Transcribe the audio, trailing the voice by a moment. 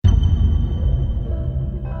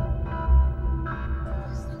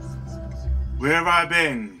Where have I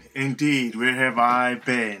been? Indeed, where have I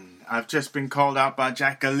been? I've just been called out by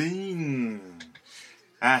Jacqueline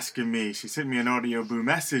asking me. She sent me an audio boo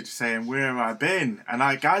message saying, where have I been? And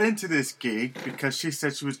I got into this gig because she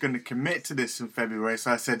said she was going to commit to this in February.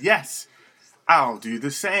 So I said, yes, I'll do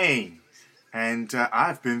the same. And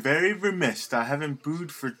I've been very remiss. I haven't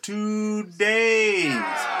booed for 2 days.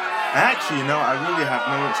 Actually, I really have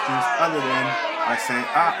no excuse other than I say,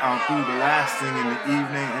 I'll boo the last thing in the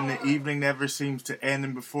evening, and the evening never seems to end,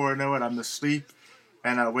 and before I know it, I'm asleep,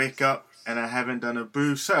 and I wake up, and I haven't done a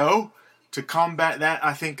boo. So, to combat that,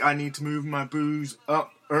 I think I need to move my boos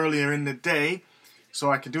up earlier in the day,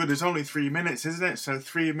 so I can do it. There's only 3 minutes, isn't it? So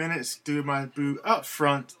 3 minutes, do my boo up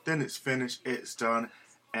front, then it's finished, it's done,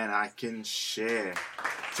 and I can share.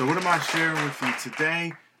 So what am I sharing with you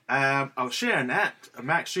today? I'll share an app. I'm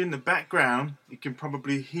actually in the background. You can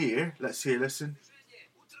probably hear. Let's hear, listen.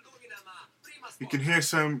 You can hear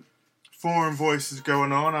some foreign voices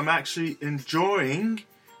going on. I'm actually enjoying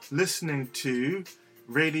listening to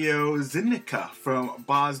Radio Zenica from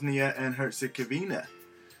Bosnia and Herzegovina.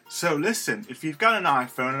 So listen, if you've got an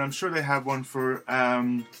iPhone, and I'm sure they have one for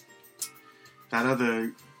that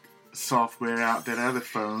other software out there, that other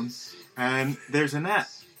phone, there's an app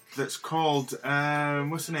that's called,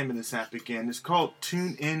 what's the name of this app again? It's called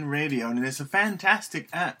TuneIn Radio, and it's a fantastic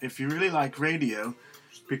app if you really like radio,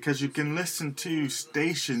 because you can listen to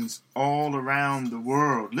stations all around the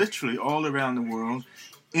world, literally all around the world,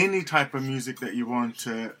 any type of music that you want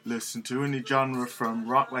to listen to, any genre from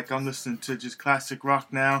rock, like I'm listening to just classic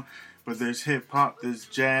rock now, but there's hip-hop, there's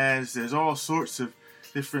jazz, there's all sorts of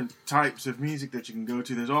different types of music that you can go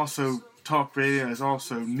to. There's also talk radio, there's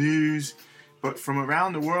also news, but from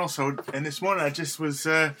around the world. So, and this morning I just was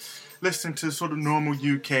listening to sort of normal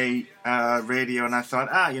UK radio, and I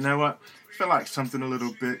thought, you know what? I feel like something a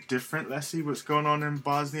little bit different. Let's see what's going on in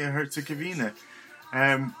Bosnia and Herzegovina.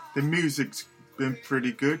 The music's been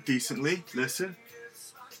pretty good, decently. Listen,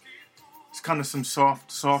 it's kind of some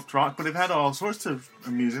soft rock, but they've had all sorts of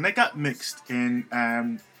music. They got mixed in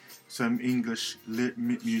some English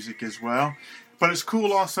music as well. But it's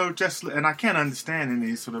cool also, and I can't understand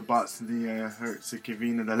any sort of Bosnia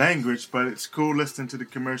Herzegovina, the language, but it's cool listening to the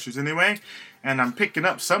commercials anyway. And I'm picking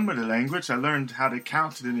up some of the language. I learned how to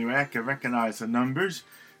count it anyway. I can recognize the numbers.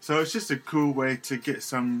 So it's just a cool way to get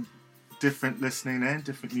some different listening in,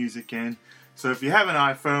 different music in. So if you have an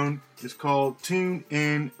iPhone, it's called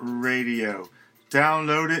TuneIn Radio.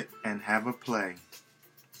 Download it and have a play.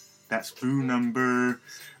 That's boo number,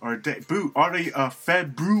 or boo of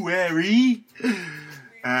February,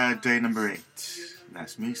 day number 8.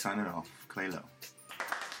 That's me signing off. Clay Low.